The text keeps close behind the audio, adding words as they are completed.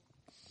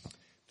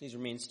Please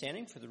remain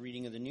standing for the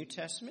reading of the New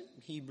Testament,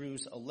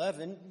 Hebrews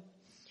 11,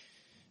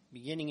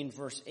 beginning in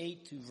verse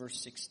 8 to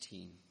verse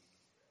 16.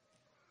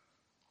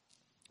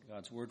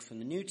 God's word from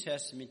the New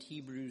Testament,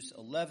 Hebrews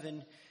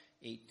 11,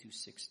 8 to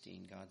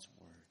 16, God's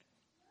word.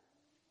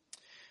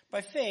 By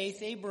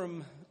faith,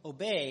 Abram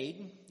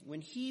obeyed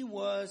when he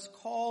was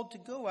called to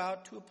go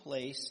out to a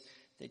place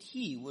that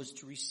he was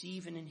to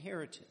receive an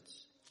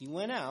inheritance. He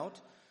went out,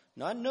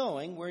 not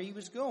knowing where he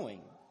was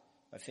going.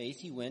 By faith,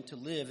 he went to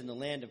live in the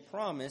land of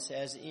promise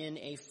as in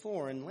a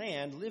foreign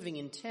land, living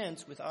in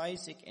tents with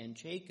Isaac and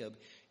Jacob,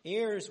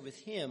 heirs with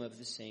him of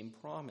the same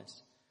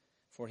promise.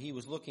 For he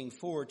was looking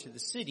forward to the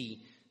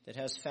city that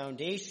has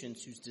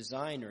foundations, whose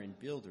designer and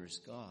builder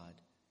is God.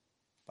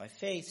 By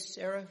faith,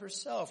 Sarah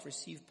herself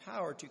received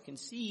power to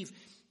conceive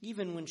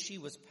even when she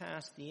was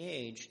past the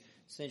age,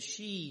 since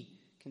she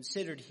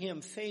considered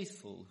him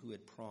faithful who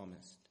had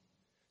promised.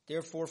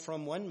 Therefore,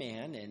 from one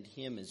man, and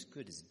him as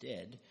good as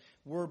dead,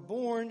 were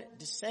born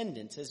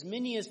descendants, as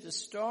many as the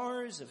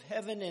stars of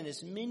heaven and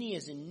as many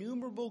as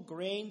innumerable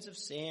grains of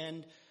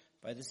sand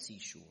by the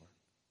seashore.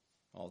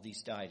 All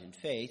these died in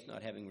faith,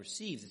 not having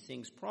received the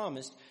things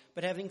promised,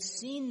 but having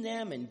seen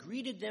them and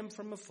greeted them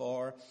from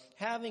afar,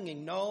 having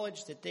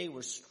acknowledged that they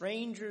were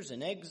strangers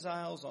and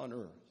exiles on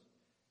earth.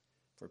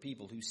 For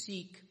people who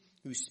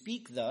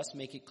speak thus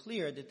make it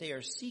clear that they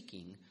are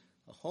seeking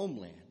a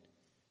homeland.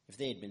 If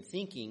they had been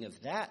thinking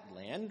of that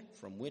land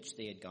from which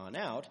they had gone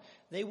out,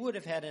 they would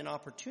have had an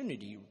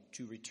opportunity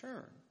to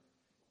return.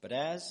 But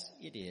as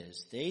it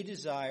is, they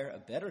desire a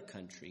better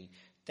country,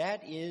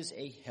 that is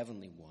a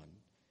heavenly one.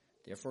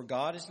 Therefore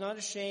God is not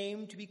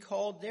ashamed to be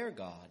called their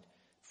God,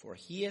 for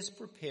he has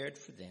prepared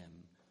for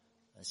them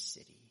a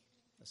city.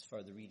 As far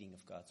as the reading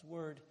of God's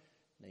word,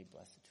 may he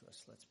bless it to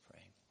us. Let's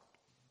pray.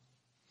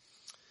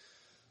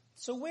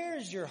 So where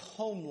is your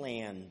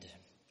homeland?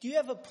 Do you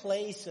have a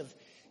place of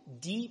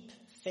deep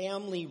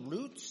family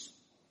roots?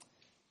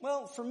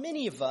 Well, for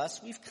many of us,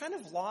 we've kind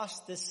of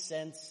lost this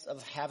sense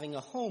of having a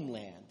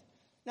homeland.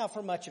 Now,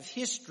 for much of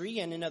history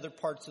and in other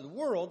parts of the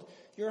world,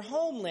 your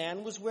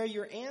homeland was where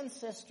your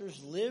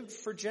ancestors lived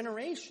for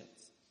generations.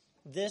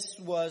 This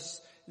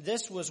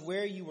was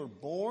where you were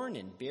born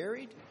and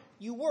buried.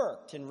 You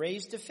worked and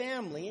raised a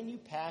family, and you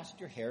passed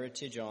your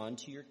heritage on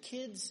to your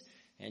kids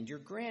and your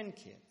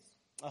grandkids.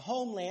 A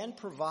homeland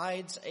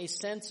provides a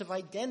sense of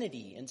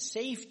identity and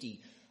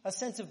safety, a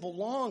sense of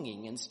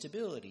belonging and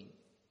stability.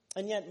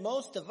 And yet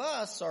most of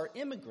us are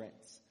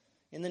immigrants.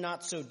 In the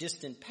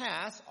not-so-distant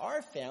past,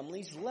 our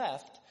families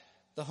left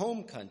the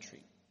home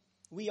country.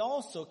 We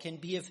also can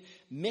be of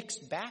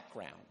mixed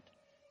background.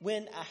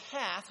 When a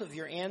half of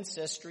your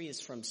ancestry is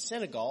from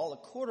Senegal, a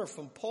quarter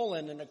from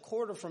Poland, and a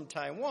quarter from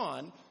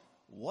Taiwan,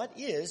 what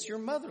is your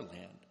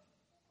motherland?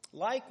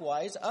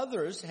 Likewise,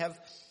 others have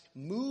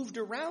moved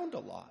around a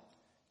lot.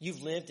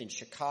 You've lived in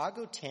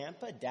Chicago,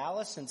 Tampa,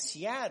 Dallas, and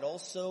Seattle,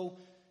 so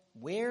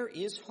where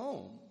is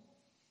home?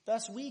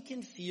 Thus, we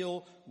can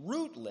feel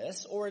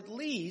rootless, or at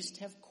least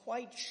have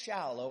quite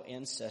shallow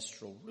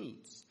ancestral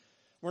roots.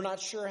 We're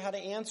not sure how to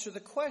answer the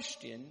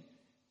question,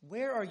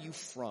 where are you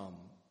from?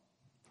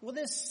 Well,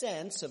 this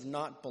sense of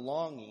not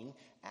belonging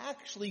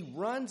actually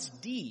runs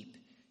deep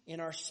in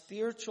our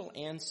spiritual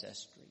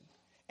ancestry.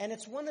 And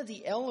it's one of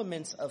the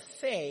elements of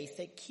faith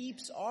that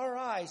keeps our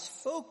eyes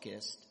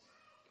focused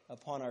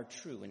upon our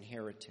true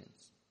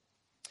inheritance.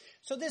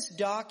 So this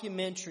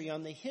documentary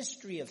on the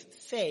history of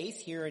faith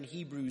here in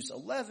Hebrews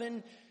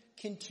 11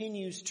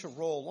 continues to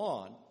roll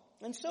on.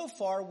 And so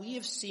far we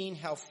have seen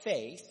how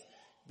faith,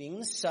 being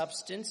the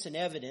substance and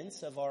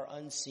evidence of our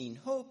unseen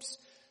hopes,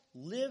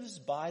 lives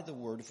by the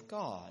word of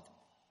God.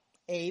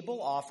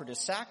 Abel offered a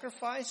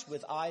sacrifice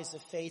with eyes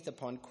of faith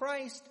upon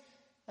Christ,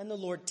 and the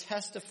Lord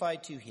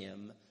testified to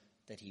him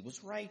that he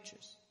was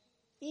righteous.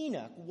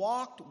 Enoch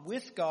walked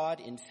with God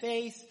in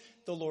faith.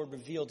 The Lord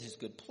revealed his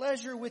good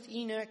pleasure with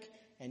Enoch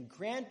and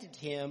granted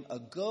him a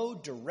go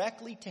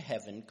directly to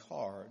heaven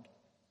card.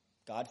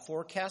 God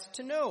forecast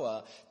to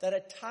Noah that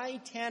a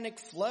titanic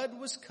flood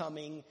was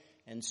coming,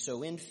 and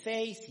so in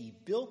faith he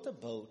built a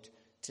boat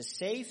to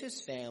save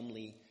his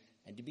family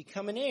and to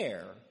become an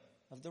heir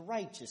of the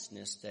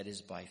righteousness that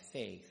is by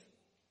faith.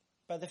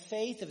 By the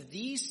faith of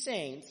these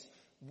saints,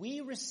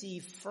 we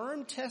receive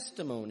firm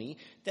testimony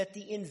that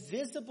the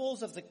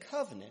invisibles of the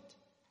covenant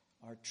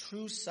are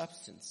true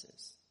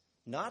substances,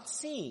 not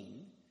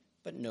seen,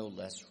 but no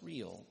less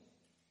real.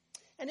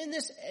 And in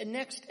this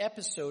next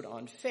episode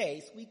on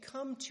faith, we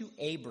come to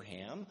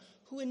Abraham,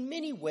 who in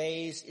many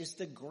ways is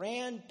the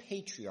grand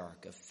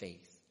patriarch of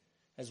faith.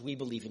 As we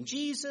believe in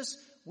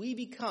Jesus, we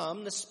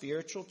become the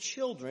spiritual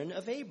children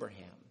of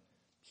Abraham.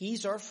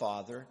 He's our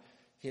father.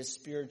 His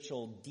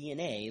spiritual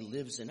DNA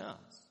lives in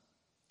us.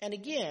 And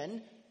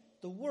again,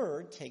 the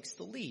word takes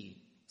the lead.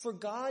 For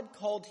God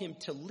called him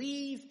to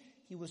leave.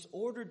 He was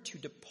ordered to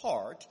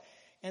depart.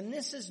 And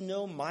this is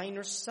no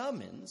minor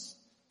summons,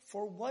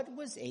 for what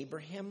was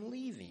Abraham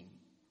leaving?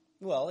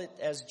 Well,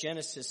 as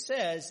Genesis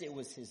says, it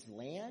was his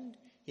land,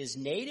 his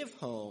native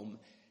home,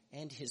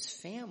 and his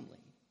family.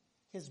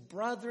 His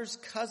brothers,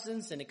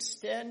 cousins, and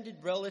extended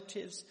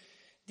relatives,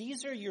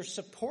 These are your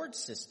support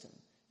system,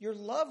 your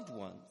loved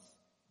ones,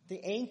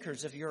 the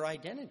anchors of your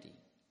identity.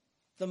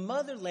 The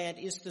motherland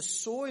is the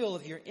soil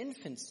of your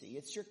infancy.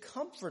 It's your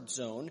comfort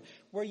zone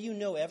where you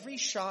know every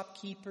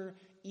shopkeeper,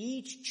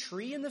 each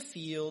tree in the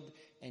field,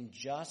 and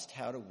just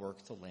how to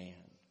work the land.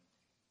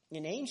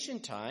 In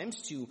ancient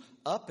times, to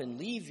up and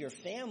leave your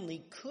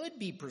family could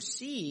be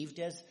perceived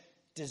as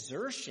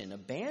desertion,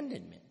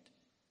 abandonment.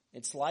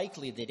 It's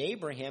likely that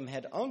Abraham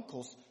had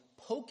uncles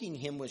poking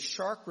him with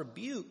sharp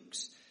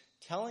rebukes,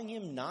 telling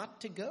him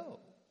not to go.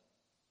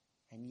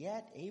 And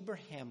yet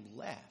Abraham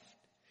left.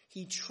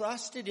 He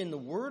trusted in the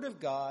word of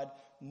God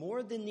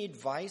more than the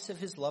advice of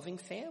his loving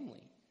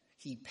family.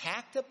 He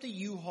packed up the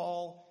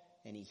U-Haul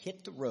and he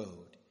hit the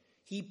road.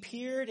 He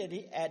peered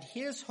at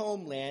his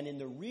homeland in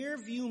the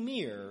rearview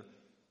mirror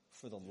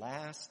for the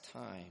last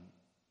time.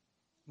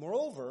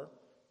 Moreover,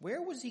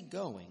 where was he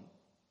going?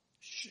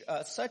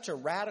 Such a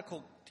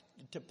radical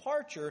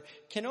departure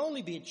can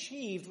only be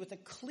achieved with a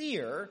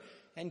clear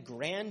and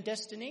grand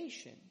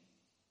destination.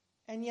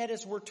 And yet,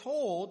 as we're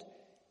told,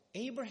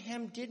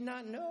 Abraham did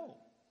not know.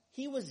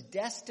 He was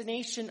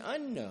destination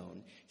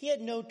unknown. He had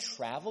no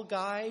travel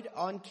guide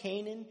on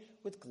Canaan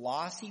with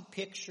glossy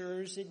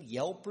pictures and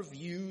Yelp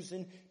reviews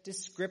and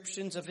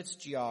descriptions of its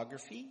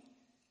geography.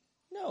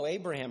 No,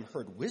 Abraham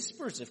heard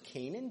whispers of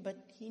Canaan, but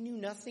he knew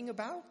nothing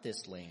about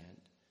this land.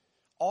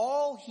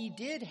 All he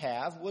did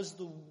have was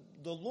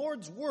the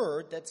Lord's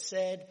word that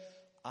said,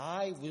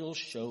 "I will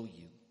show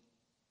you."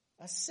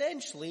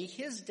 Essentially,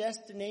 his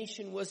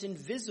destination was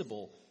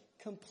invisible,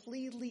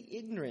 completely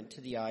ignorant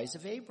to the eyes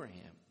of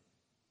Abraham.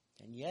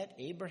 And yet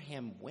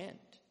Abraham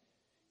went.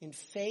 In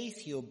faith,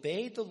 he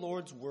obeyed the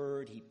Lord's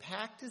word. He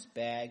packed his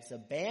bags,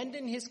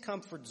 abandoned his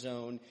comfort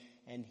zone,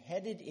 and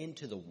headed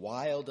into the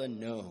wild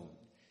unknown.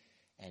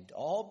 And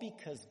all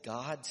because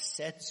God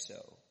said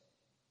so.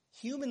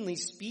 Humanly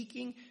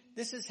speaking,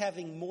 this is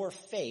having more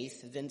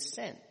faith than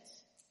sense.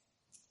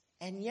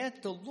 And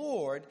yet the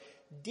Lord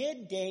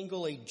did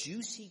dangle a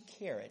juicy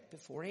carrot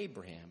before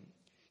Abraham.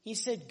 He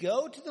said,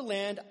 "Go to the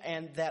land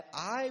and that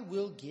I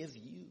will give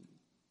you."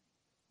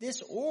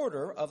 This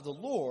order of the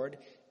Lord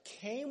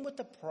came with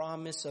the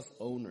promise of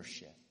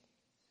ownership.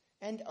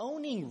 And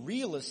owning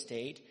real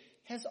estate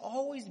has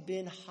always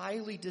been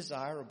highly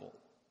desirable.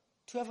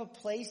 To have a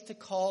place to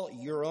call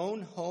your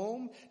own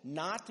home,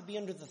 not to be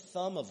under the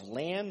thumb of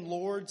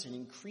landlords and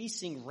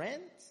increasing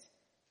rents.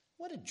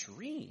 What a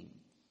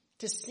dream.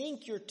 To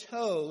sink your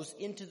toes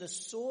into the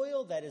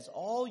soil that is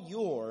all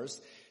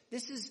yours.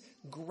 This is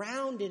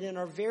grounded in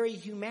our very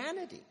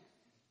humanity.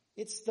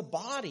 It's the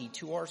body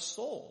to our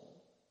soul.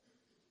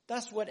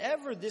 Thus,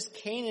 whatever this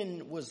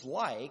Canaan was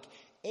like,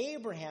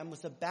 Abraham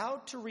was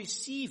about to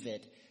receive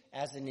it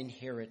as an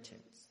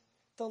inheritance.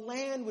 The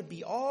land would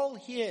be all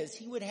his.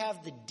 He would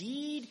have the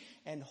deed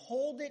and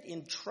hold it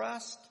in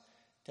trust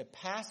to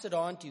pass it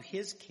on to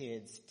his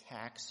kids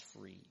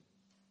tax-free.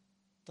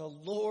 The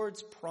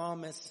Lord's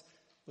promise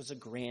was a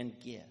grand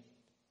gift.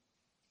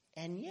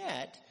 And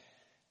yet,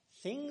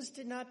 things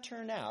did not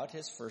turn out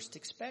as first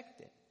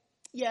expected.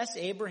 Yes,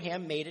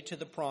 Abraham made it to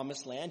the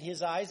promised land.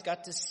 His eyes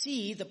got to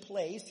see the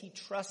place he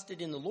trusted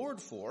in the Lord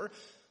for,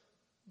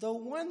 though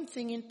one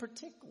thing in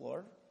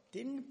particular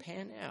didn't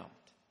pan out.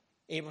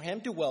 Abraham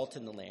dwelt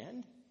in the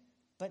land,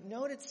 but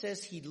note it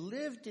says he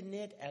lived in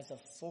it as a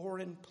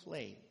foreign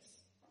place.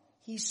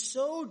 He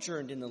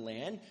sojourned in the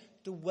land,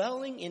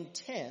 dwelling in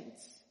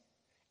tents,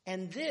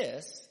 and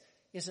this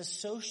is a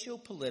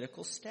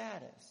socio-political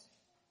status.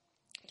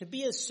 To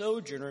be a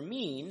sojourner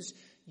means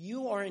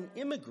you are an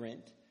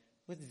immigrant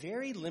with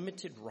very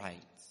limited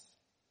rights.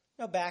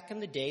 Now, back in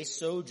the day,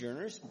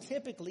 sojourners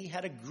typically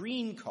had a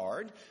green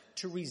card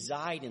to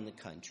reside in the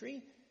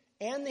country,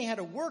 and they had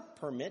a work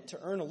permit to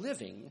earn a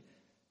living,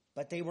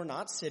 but they were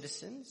not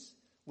citizens,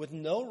 with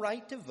no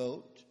right to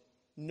vote,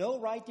 no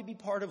right to be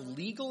part of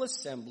legal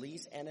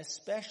assemblies, and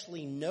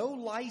especially no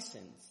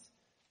license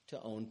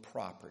to own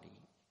property.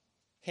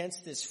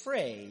 Hence this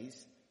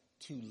phrase,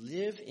 to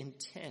live in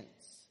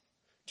tents.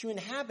 To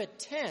inhabit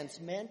tents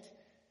meant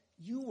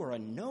you were a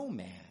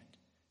nomad.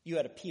 You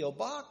had a P.O.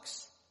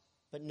 box,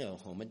 but no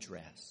home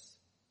address.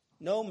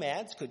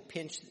 Nomads could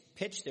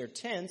pitch their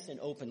tents in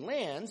open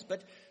lands,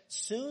 but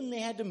soon they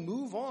had to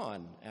move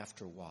on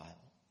after a while.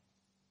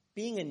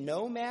 Being a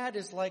nomad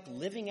is like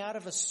living out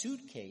of a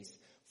suitcase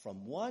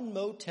from one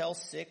Motel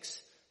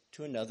 6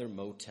 to another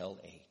Motel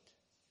 8.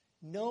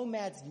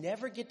 Nomads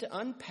never get to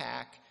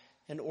unpack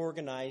and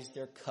organize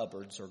their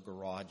cupboards or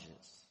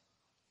garages.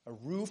 A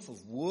roof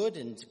of wood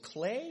and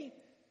clay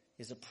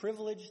is a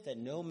privilege that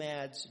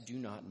nomads do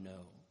not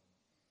know.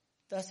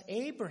 Thus,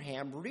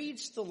 Abraham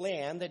reached the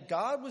land that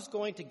God was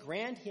going to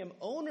grant him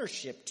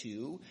ownership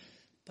to,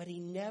 but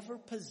he never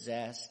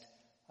possessed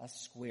a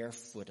square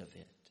foot of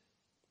it.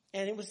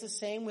 And it was the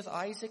same with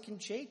Isaac and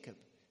Jacob.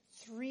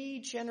 3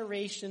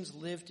 generations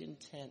lived in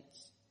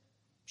tents.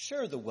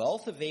 Sure, the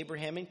wealth of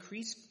Abraham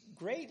increased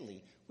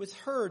greatly with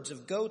herds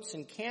of goats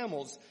and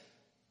camels,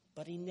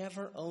 but he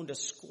never owned a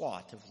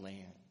squat of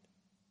land.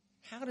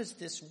 How does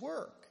this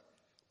work?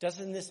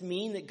 Doesn't this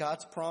mean that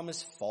God's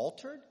promise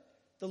faltered?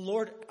 The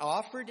Lord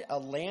offered a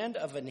land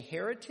of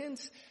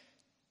inheritance,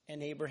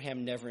 and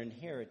Abraham never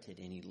inherited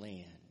any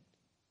land.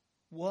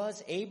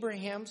 Was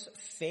Abraham's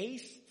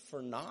faith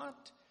for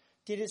naught?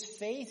 Did his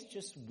faith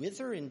just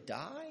wither and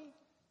die?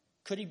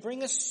 Could he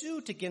bring a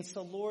suit against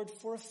the Lord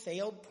for a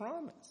failed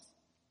promise?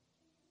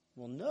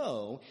 Well,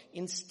 no.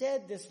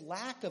 Instead, this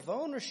lack of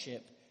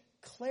ownership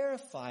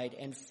clarified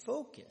and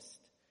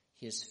focused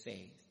his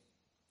faith.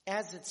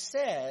 As it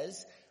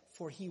says,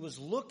 for he was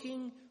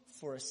looking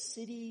for a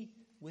city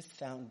with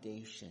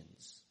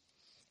foundations.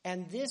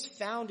 And this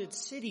founded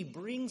city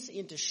brings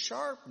into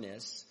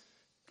sharpness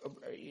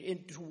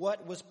into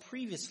what was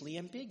previously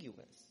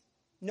ambiguous.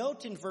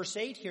 Note in verse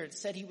 8 here, it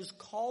said he was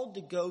called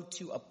to go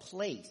to a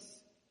place.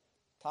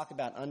 Talk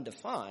about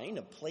undefined.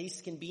 A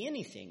place can be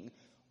anything.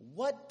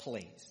 What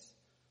place?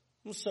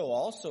 So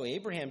also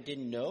Abraham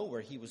didn't know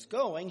where he was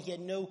going. He had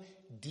no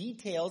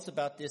details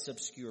about this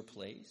obscure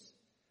place.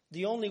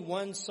 The only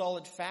one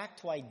solid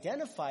fact to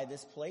identify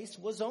this place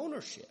was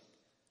ownership.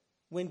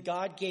 When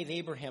God gave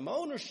Abraham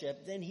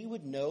ownership, then he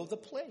would know the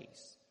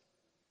place.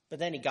 But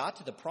then he got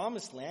to the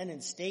promised land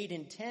and stayed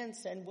in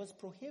tents and was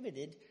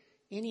prohibited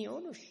any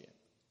ownership.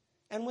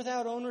 And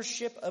without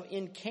ownership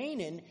in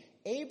Canaan,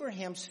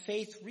 Abraham's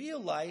faith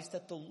realized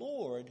that the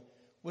Lord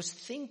was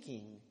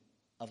thinking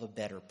of a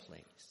better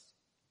place.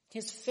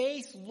 His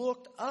faith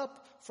looked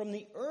up from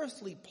the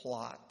earthly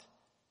plot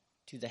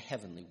to the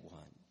heavenly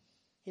one.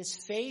 His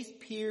faith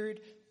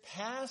peered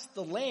past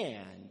the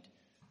land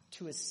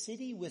to a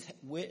city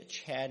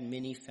which had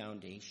many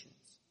foundations.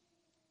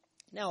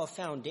 Now, a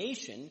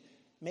foundation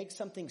makes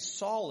something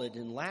solid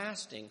and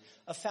lasting.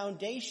 A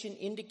foundation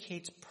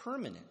indicates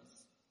permanence.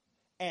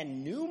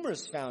 And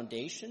numerous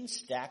foundations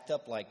stacked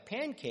up like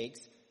pancakes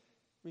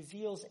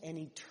reveals an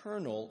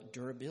eternal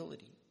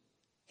durability.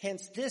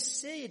 Hence,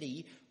 this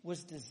city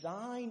was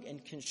designed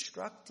and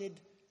constructed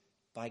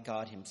by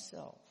God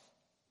himself.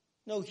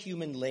 No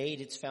human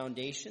laid its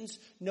foundations.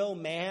 No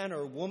man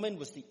or woman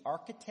was the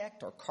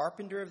architect or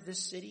carpenter of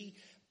this city,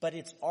 but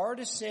its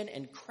artisan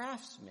and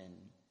craftsman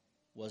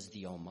was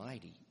the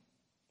Almighty.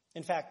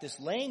 In fact, this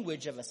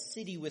language of a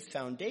city with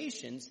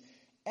foundations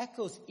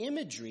echoes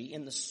imagery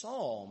in the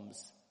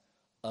Psalms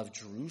of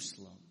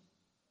Jerusalem.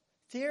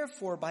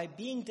 Therefore, by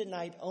being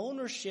denied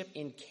ownership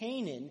in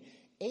Canaan,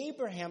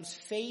 Abraham's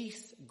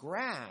faith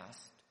grasped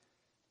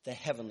the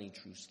heavenly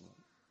Jerusalem.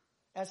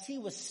 As he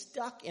was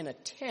stuck in a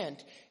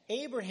tent,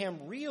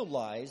 Abraham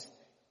realized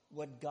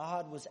what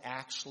God was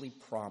actually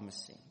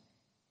promising.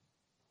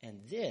 And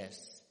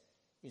this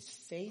is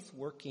faith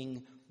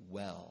working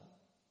well.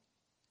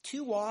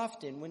 Too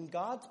often, when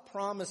God's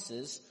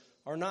promises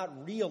are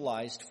not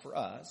realized for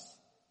us,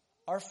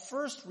 our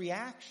first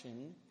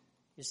reaction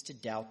is to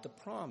doubt the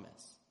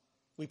promise.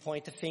 We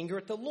point the finger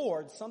at the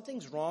Lord.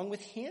 Something's wrong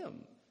with him.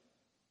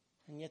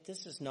 And yet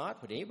this is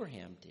not what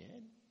Abraham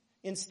did.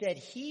 Instead,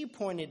 he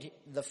pointed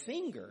the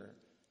finger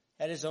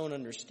at his own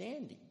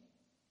understanding.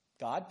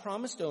 God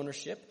promised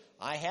ownership.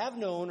 I have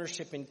no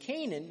ownership in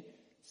Canaan,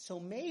 so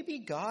maybe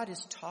God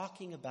is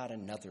talking about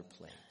another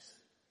place.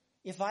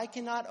 If I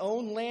cannot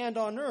own land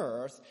on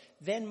earth,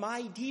 then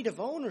my deed of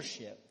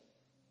ownership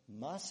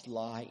must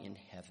lie in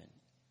heaven.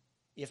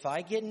 If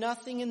I get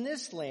nothing in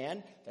this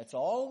land that's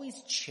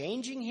always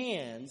changing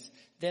hands,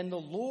 then the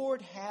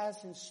Lord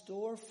has in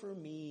store for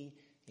me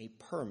a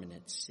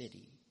permanent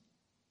city.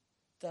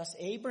 Thus,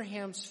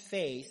 Abraham's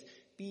faith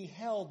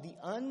beheld the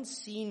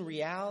unseen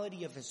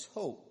reality of his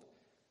hope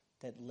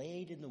that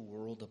laid in the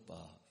world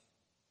above.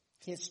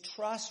 His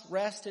trust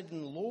rested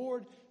in the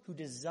Lord who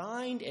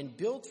designed and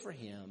built for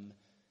him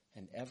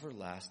an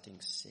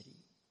everlasting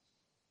city.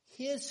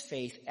 His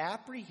faith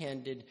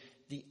apprehended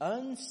the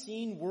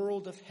unseen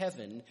world of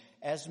heaven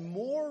as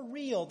more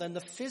real than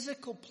the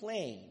physical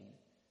plane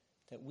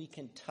that we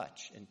can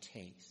touch and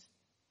taste.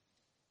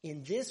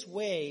 In this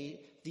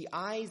way, the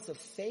eyes of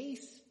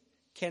faith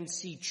can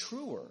see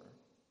truer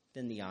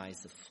than the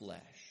eyes of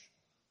flesh.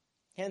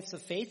 Hence, the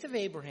faith of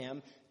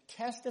Abraham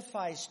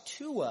testifies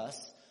to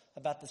us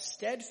about the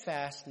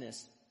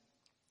steadfastness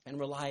and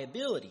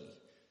reliability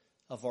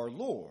of our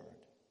Lord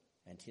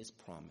and his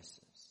promises.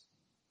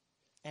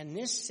 And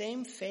this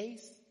same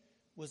faith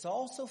was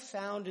also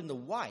found in the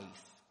wife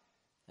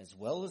as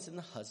well as in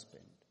the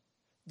husband.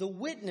 The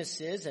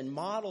witnesses and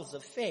models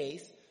of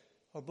faith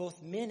are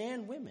both men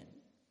and women.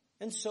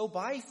 And so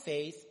by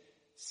faith,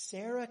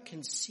 Sarah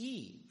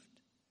conceived,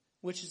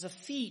 which is a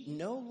feat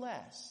no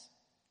less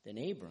than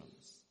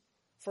Abram's.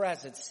 For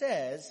as it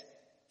says,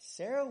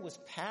 Sarah was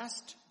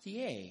past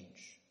the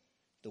age.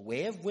 The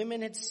way of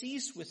women had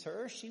ceased with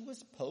her. She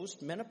was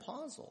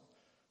postmenopausal.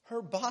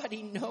 Her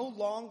body no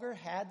longer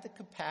had the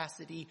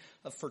capacity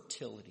of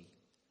fertility.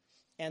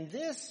 And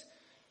this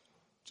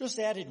just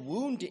added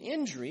wound to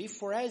injury,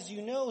 for as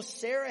you know,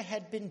 Sarah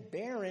had been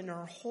barren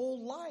her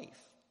whole life.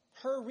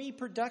 Her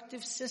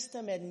reproductive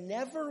system had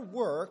never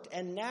worked,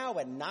 and now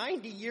at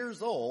 90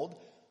 years old,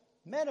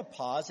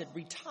 menopause had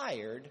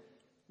retired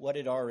what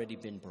had already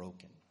been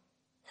broken.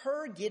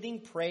 Her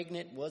getting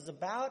pregnant was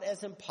about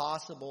as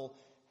impossible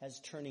as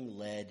turning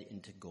lead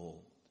into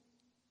gold.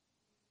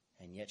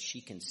 And yet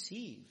she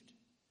conceived.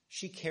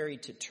 She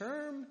carried to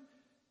term.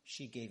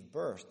 She gave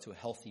birth to a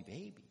healthy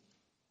baby.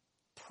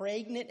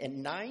 Pregnant at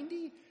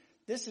 90?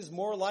 This is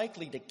more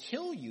likely to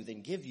kill you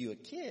than give you a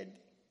kid.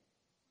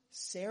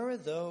 Sarah,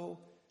 though,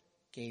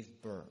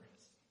 gave birth.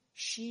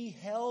 She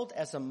held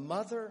as a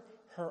mother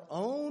her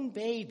own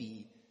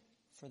baby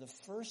for the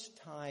first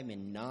time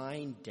in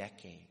 9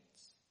 decades.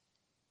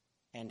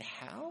 And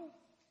how?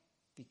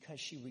 Because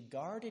she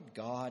regarded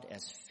God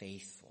as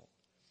faithful.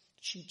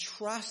 She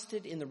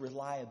trusted in the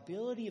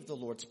reliability of the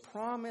Lord's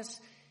promise,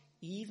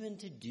 even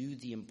to do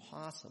the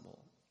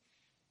impossible.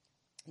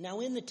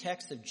 Now, in the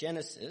text of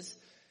Genesis,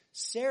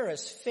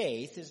 Sarah's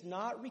faith is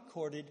not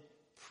recorded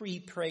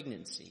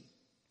pre-pregnancy.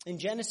 In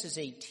Genesis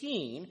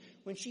 18,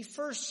 when she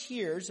first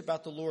hears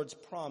about the Lord's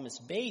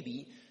promised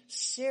baby,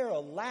 Sarah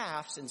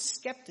laughs in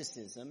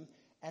skepticism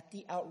at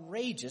the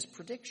outrageous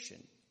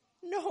prediction.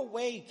 No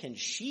way can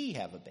she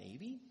have a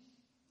baby.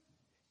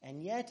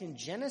 And yet in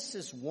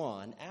Genesis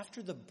 1,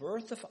 after the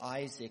birth of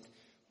Isaac,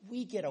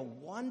 we get a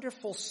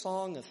wonderful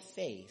song of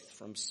faith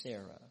from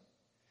Sarah.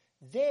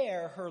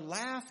 There, her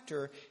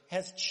laughter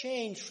has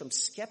changed from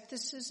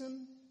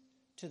skepticism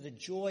to the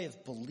joy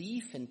of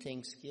belief and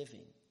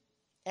thanksgiving.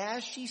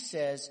 As she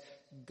says,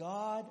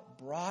 God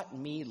brought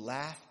me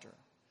laughter.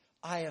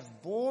 I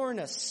have borne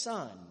a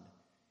son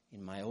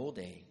in my old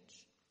age.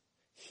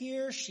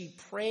 Here she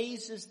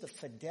praises the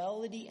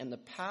fidelity and the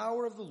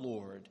power of the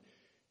Lord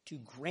to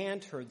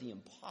grant her the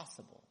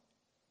impossible,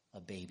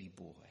 a baby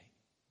boy.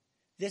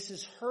 This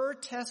is her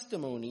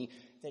testimony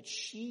that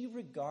she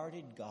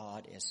regarded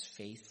God as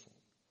faithful.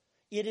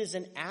 It is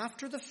an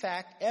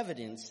after-the-fact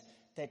evidence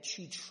that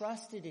she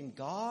trusted in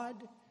God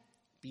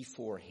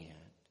beforehand.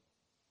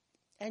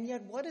 And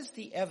yet, what is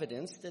the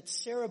evidence that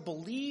Sarah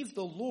believed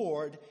the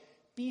Lord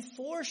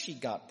before she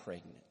got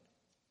pregnant?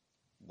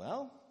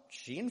 Well,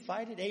 she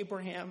invited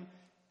Abraham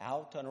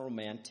out on a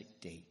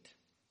romantic date.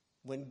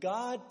 When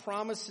God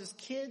promises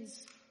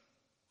kids,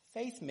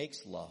 faith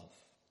makes love.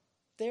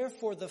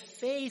 Therefore, the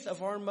faith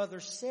of our mother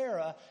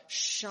Sarah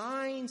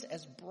shines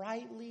as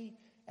brightly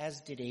as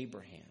did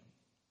Abraham.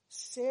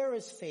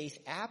 Sarah's faith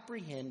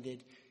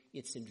apprehended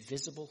its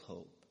invisible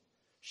hope.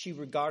 She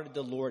regarded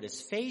the Lord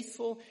as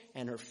faithful,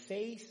 and her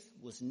faith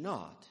was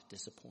not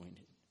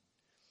disappointed.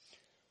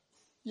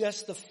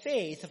 Yes, the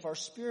faith of our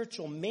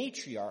spiritual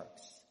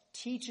matriarchs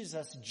teaches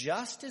us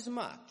just as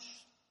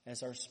much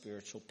as our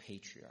spiritual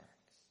patriarchs.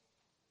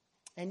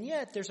 And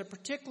yet, there's a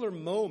particular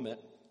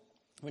moment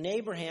when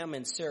Abraham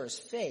and Sarah's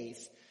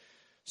faith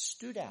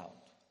stood out.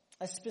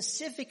 A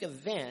specific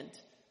event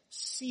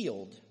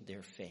sealed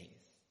their faith.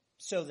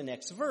 So the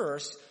next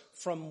verse,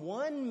 from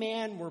one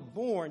man were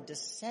born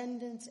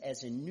descendants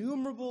as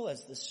innumerable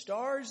as the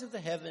stars of the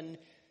heaven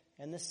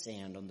and the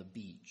sand on the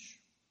beach.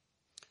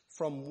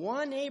 From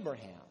one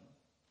Abraham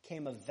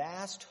came a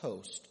vast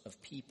host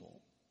of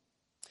people.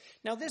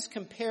 Now, this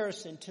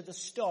comparison to the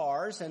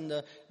stars and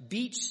the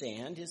beach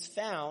sand is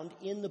found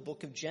in the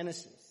book of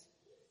Genesis.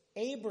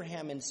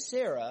 Abraham and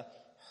Sarah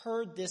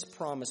heard this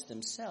promise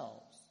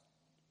themselves.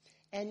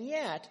 And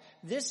yet,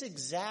 this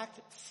exact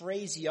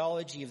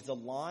phraseology of the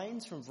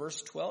lines from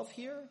verse 12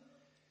 here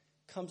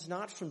comes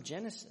not from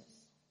Genesis.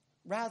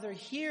 Rather,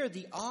 here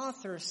the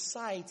author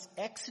cites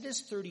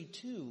Exodus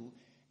 32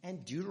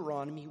 and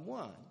Deuteronomy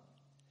 1.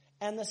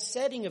 And the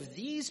setting of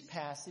these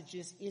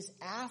passages is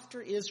after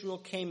Israel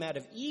came out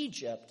of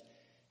Egypt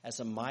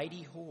as a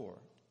mighty horde.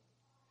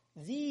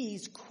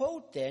 These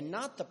quote then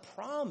not the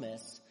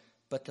promise,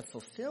 but the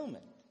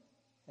fulfillment,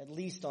 at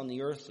least on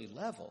the earthly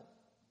level.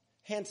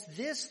 Hence,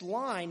 this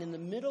line in the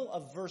middle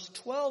of verse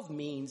 12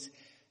 means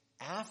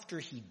after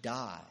he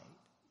died.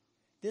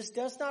 This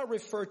does not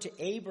refer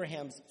to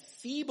Abraham's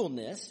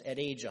feebleness at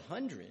age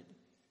 100,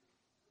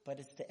 but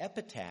it's the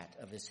epitaph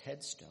of his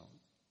headstone.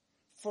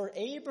 For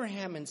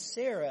Abraham and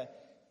Sarah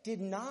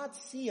did not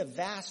see a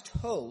vast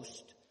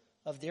host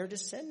of their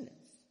descendants.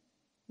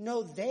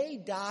 No, they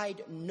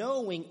died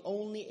knowing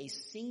only a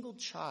single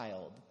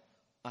child,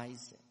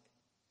 Isaac.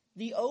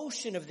 The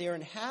ocean of their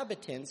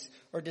inhabitants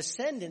or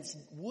descendants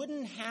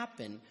wouldn't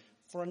happen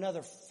for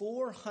another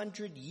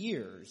 400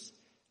 years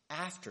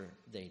after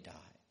they died.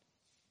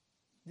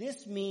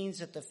 This means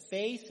that the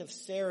faith of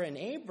Sarah and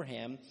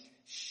Abraham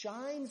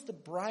shines the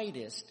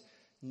brightest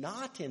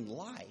not in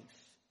life,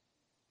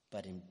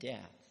 but in death.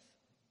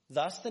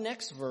 Thus, the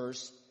next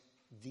verse,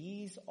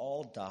 these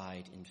all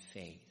died in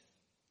faith.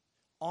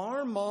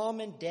 Our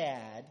mom and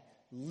dad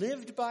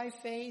lived by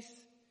faith,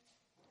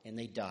 and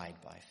they died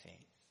by faith.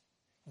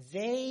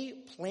 They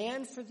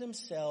planned for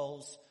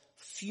themselves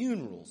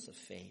funerals of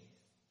faith.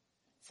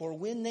 For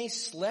when they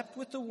slept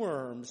with the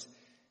worms,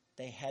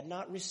 they had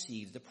not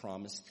received the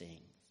promised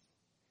things.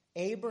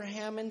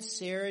 Abraham and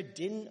Sarah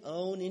didn't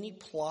own any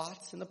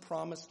plots in the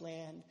promised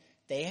land.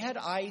 They had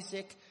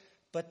Isaac,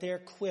 but their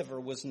quiver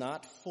was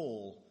not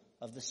full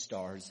of the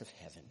stars of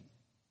heaven.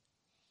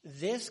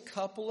 This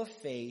couple of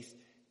faith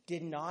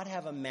did not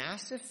have a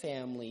massive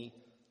family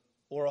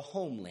or a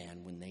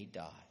homeland when they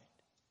died.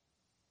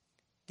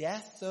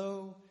 Death,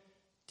 though,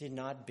 did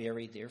not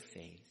bury their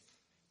faith.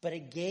 but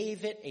it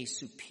gave it a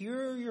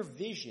superior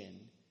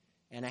vision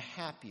and a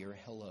happier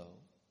hello.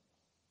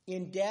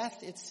 In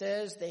death, it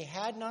says, they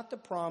had not the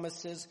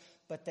promises,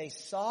 but they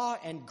saw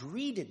and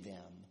greeted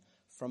them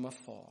from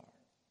afar.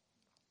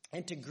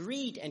 And to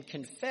greet and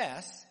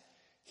confess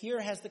here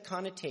has the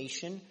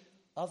connotation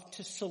of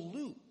to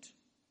salute.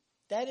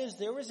 That is,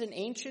 there was an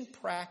ancient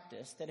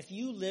practice that if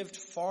you lived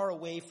far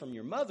away from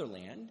your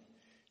motherland,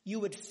 you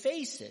would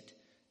face it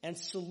and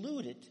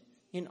salute it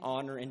in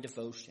honor and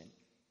devotion.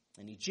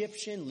 An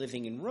Egyptian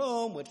living in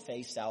Rome would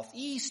face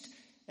southeast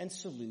and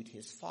salute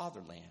his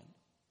fatherland.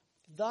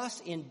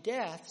 Thus, in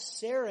death,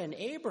 Sarah and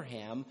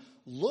Abraham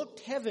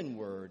looked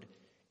heavenward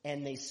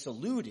and they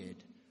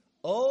saluted,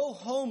 "O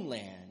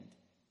homeland,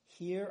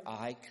 here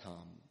I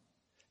come."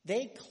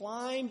 They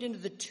climbed into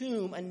the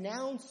tomb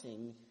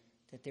announcing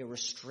that they were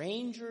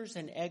strangers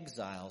and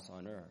exiles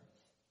on earth.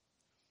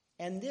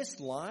 And this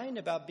line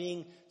about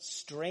being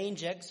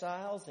strange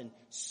exiles and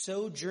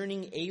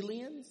sojourning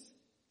aliens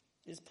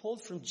is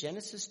pulled from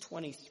Genesis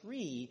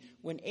 23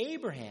 when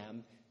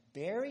Abraham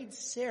buried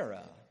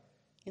Sarah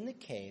in the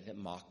cave at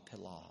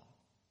Machpelah.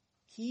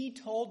 He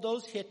told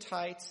those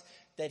Hittites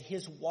that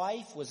his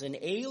wife was an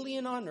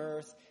alien on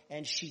earth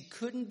and she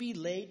couldn't be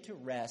laid to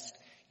rest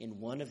in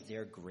one of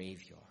their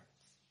graveyards.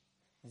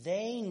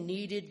 They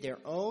needed their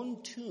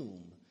own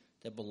tomb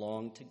that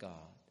belonged to God.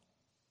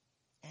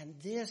 And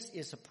this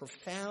is a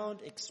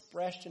profound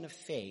expression of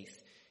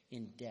faith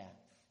in death.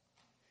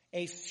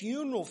 A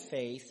funeral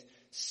faith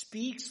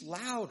speaks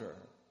louder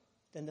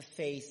than the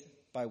faith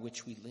by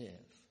which we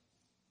live.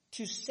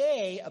 To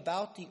say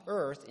about the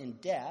earth in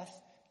death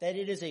that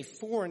it is a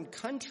foreign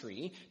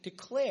country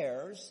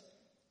declares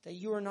that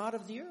you are not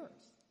of the earth.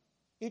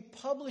 It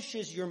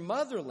publishes your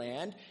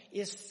motherland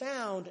is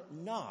found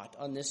not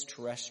on this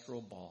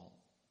terrestrial ball.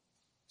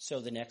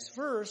 So the next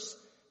verse,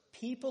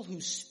 people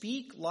who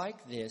speak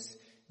like this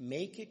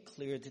make it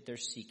clear that they're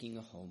seeking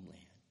a homeland.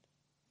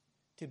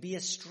 To be a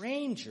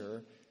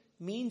stranger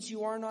means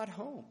you are not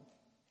home.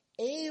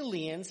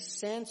 Aliens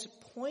sense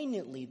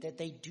poignantly that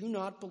they do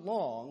not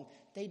belong,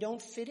 they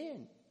don't fit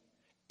in.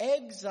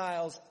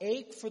 Exiles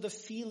ache for the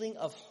feeling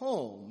of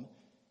home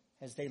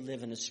as they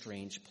live in a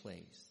strange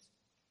place.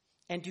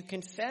 And to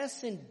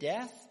confess in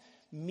death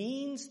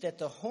means that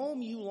the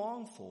home you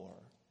long for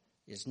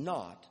is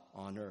not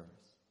on earth.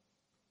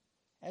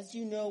 As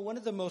you know, one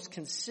of the most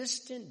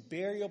consistent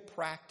burial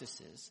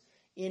practices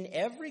in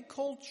every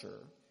culture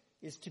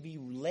is to be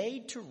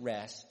laid to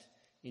rest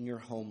in your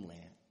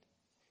homeland.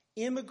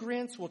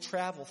 Immigrants will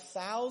travel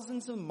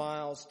thousands of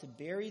miles to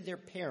bury their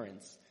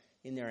parents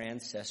in their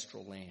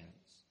ancestral lands.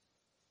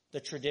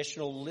 The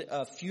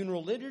traditional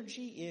funeral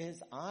liturgy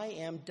is, "I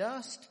am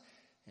dust,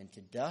 and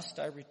to dust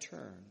I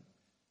return."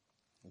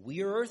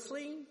 We are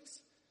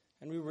earthlings,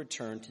 and we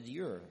return to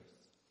the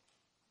earth.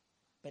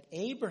 But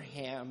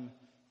Abraham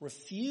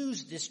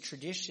refused this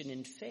tradition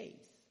in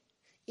faith.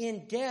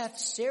 In death,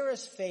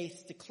 Sarah's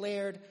faith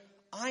declared,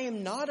 "I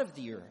am not of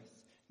the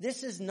earth.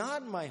 This is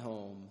not my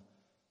home.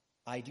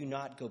 I do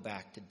not go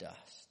back to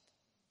dust."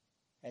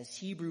 As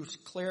Hebrews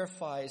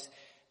clarifies,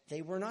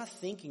 they were not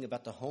thinking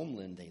about the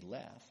homeland they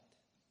left.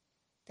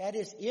 That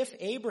is, if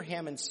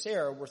Abraham and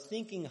Sarah were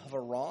thinking of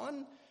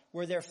Haran,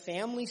 where their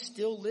family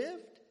still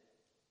lived,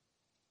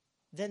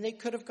 then they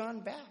could have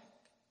gone back.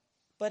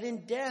 But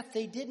in death,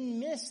 they didn't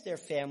miss their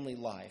family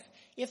life.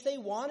 If they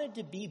wanted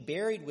to be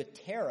buried with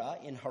Terah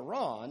in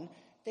Haran,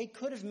 they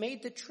could have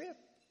made the trip.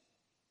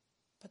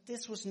 But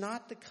this was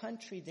not the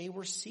country they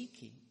were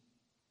seeking,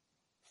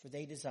 for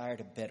they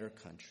desired a better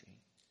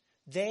country.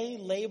 They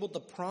labeled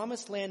the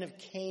promised land of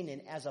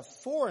Canaan as a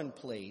foreign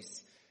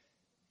place.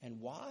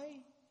 And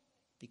why?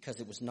 Because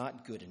it was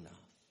not good enough.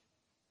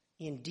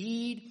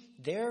 Indeed,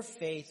 their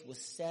faith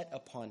was set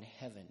upon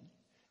heaven.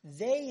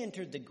 They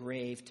entered the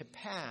grave to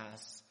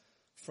pass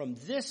from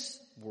this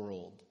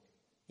world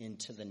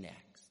into the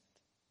next.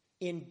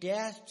 In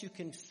death, to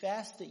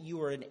confess that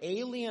you are an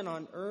alien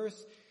on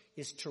earth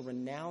is to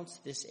renounce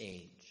this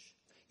age.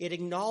 It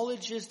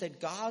acknowledges that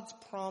God's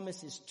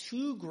promise is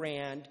too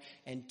grand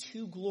and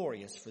too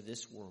glorious for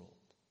this world,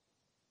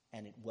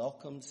 and it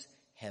welcomes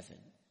heaven.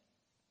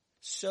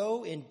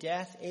 So in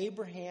death,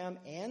 Abraham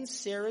and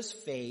Sarah's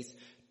faith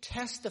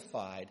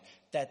testified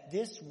that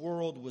this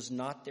world was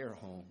not their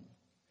home.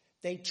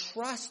 They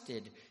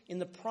trusted in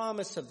the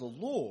promise of the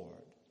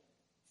Lord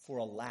for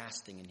a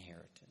lasting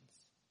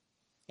inheritance.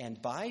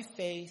 And by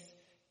faith,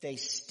 they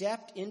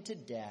stepped into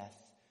death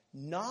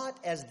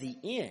not as the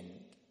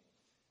end,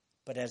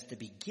 but as the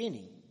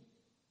beginning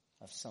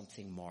of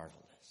something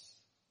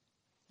marvelous.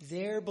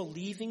 Their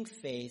believing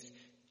faith,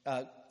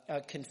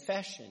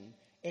 confession,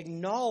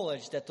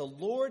 acknowledged that the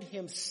Lord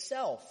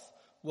himself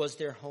was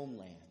their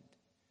homeland,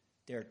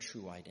 their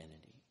true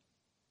identity.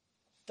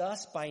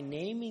 Thus, by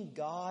naming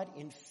God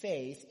in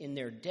faith in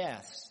their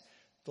deaths,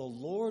 the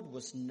Lord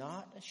was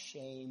not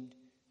ashamed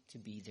to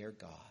be their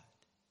God.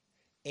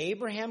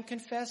 Abraham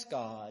confessed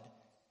God,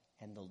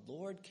 and the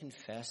Lord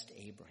confessed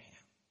Abraham.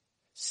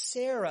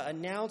 Sarah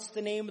announced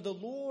the name of the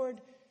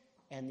Lord,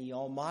 and the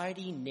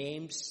Almighty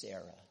named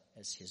Sarah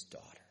as his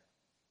daughter.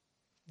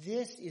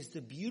 This is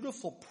the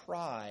beautiful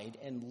pride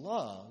and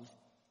love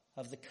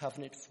of the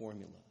covenant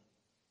formula.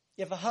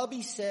 If a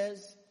hubby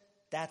says,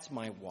 that's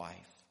my wife.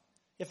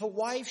 If a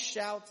wife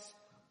shouts,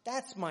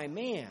 that's my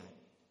man.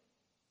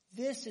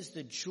 This is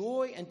the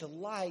joy and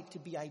delight to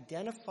be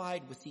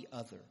identified with the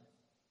other.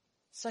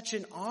 Such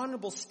an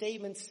honorable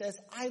statement says,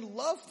 I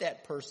love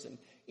that person.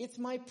 It's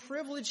my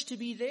privilege to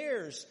be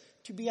theirs,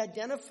 to be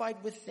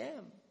identified with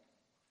them.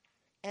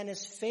 And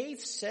as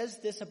faith says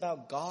this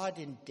about God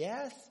in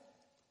death,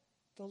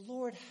 the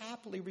Lord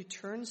happily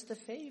returns the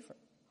favor.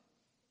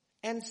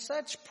 And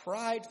such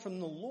pride from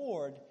the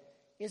Lord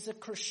is a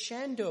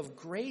crescendo of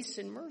grace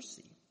and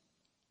mercy.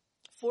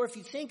 For if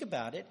you think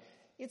about it,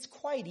 it's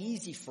quite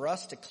easy for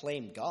us to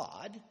claim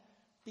God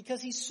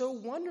because he's so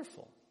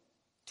wonderful.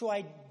 To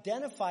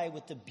identify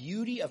with the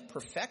beauty of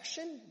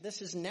perfection,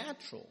 this is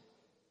natural.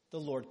 The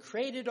Lord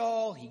created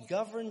all. He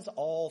governs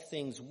all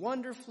things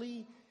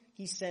wonderfully.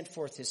 He sent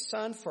forth his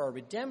Son for our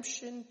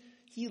redemption.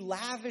 He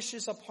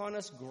lavishes upon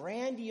us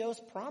grandiose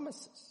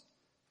promises.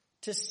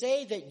 To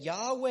say that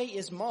Yahweh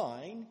is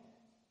mine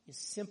is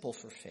simple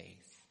for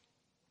faith.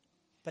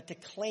 But to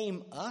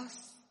claim us,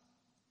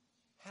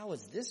 how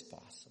is this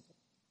possible?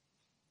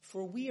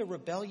 For we are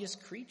rebellious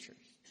creatures.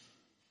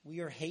 We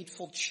are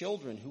hateful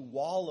children who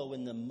wallow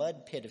in the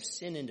mud pit of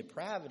sin and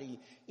depravity.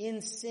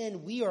 In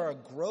sin, we are a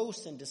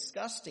gross and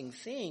disgusting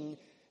thing.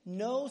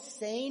 No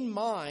sane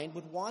mind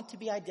would want to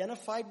be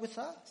identified with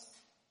us.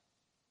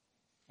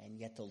 And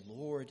yet the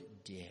Lord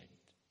did.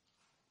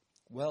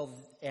 Well,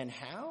 and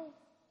how?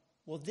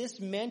 Well, this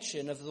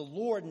mention of the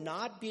Lord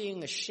not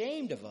being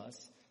ashamed of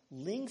us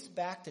links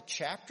back to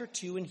chapter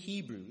 2 in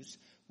Hebrews,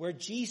 where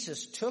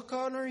Jesus took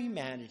on our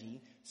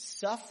humanity,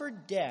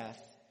 suffered death,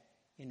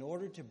 in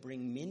order to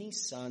bring many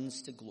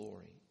sons to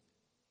glory.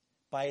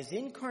 By his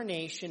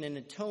incarnation and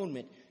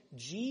atonement,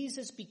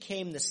 Jesus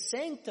became the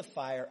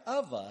sanctifier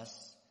of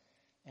us,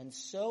 and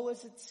so,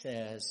 as it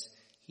says,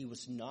 he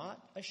was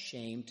not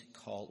ashamed to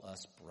call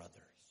us brothers.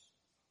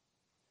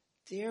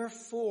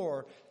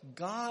 Therefore,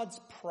 God's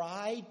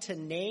pride to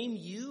name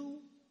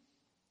you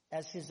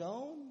as his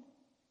own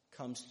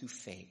comes through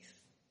faith.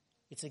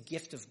 It's a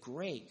gift of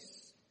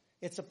grace.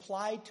 It's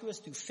applied to us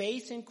through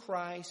faith in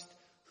Christ,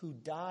 who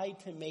died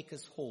to make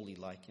us holy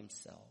like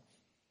himself.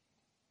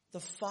 The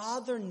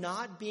Father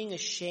not being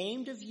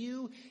ashamed of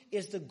you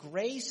is the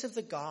grace of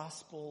the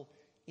gospel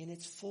in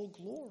its full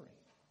glory.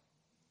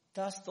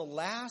 Thus, the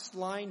last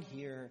line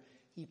here,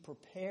 he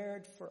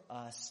prepared for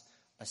us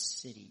a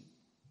city.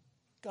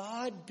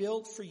 God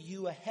built for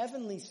you a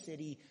heavenly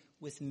city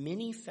with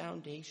many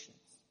foundations.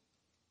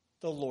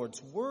 The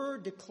Lord's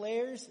word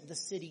declares the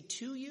city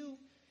to you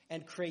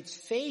and creates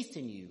faith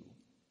in you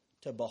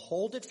to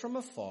behold it from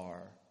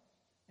afar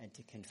and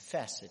to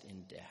confess it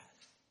in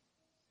death.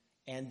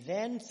 And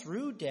then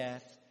through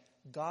death,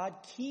 God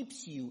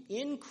keeps you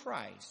in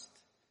Christ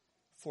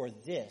for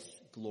this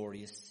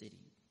glorious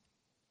city.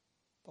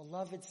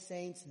 Beloved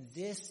saints,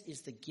 this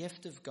is the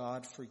gift of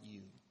God for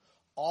you.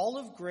 All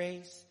of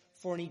grace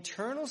for an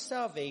eternal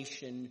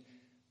salvation,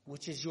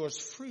 which is yours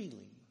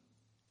freely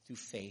through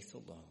faith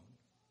alone.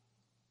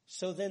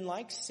 So then,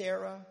 like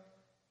Sarah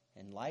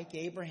and like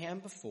Abraham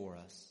before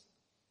us,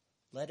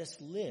 let us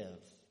live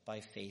by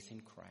faith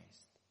in Christ.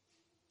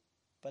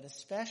 But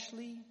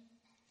especially,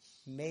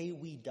 may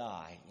we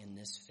die in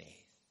this faith.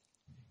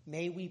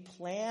 May we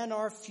plan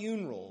our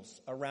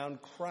funerals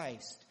around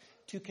Christ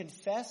to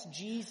confess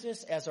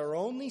Jesus as our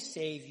only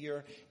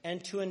Savior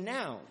and to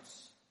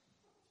announce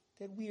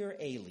that we are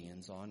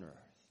aliens on earth.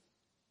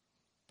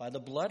 By the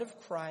blood of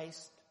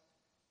Christ,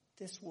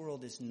 this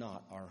world is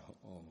not our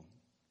own.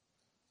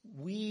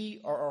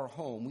 We are our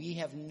home. We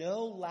have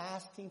no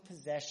lasting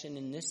possession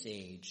in this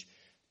age,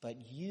 but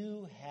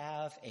you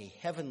have a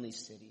heavenly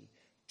city,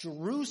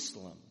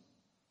 Jerusalem,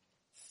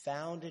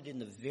 founded in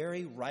the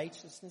very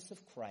righteousness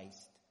of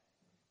Christ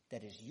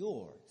that is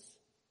yours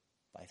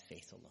by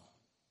faith alone.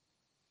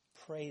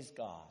 Praise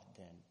God,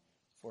 then,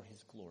 for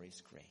his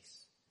glorious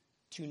grace,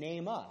 to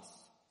name us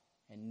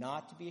and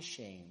not to be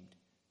ashamed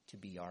to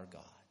be our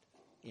God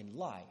in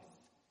life,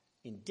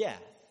 in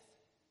death,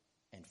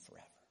 and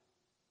forever.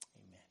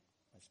 Amen.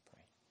 Let's pray.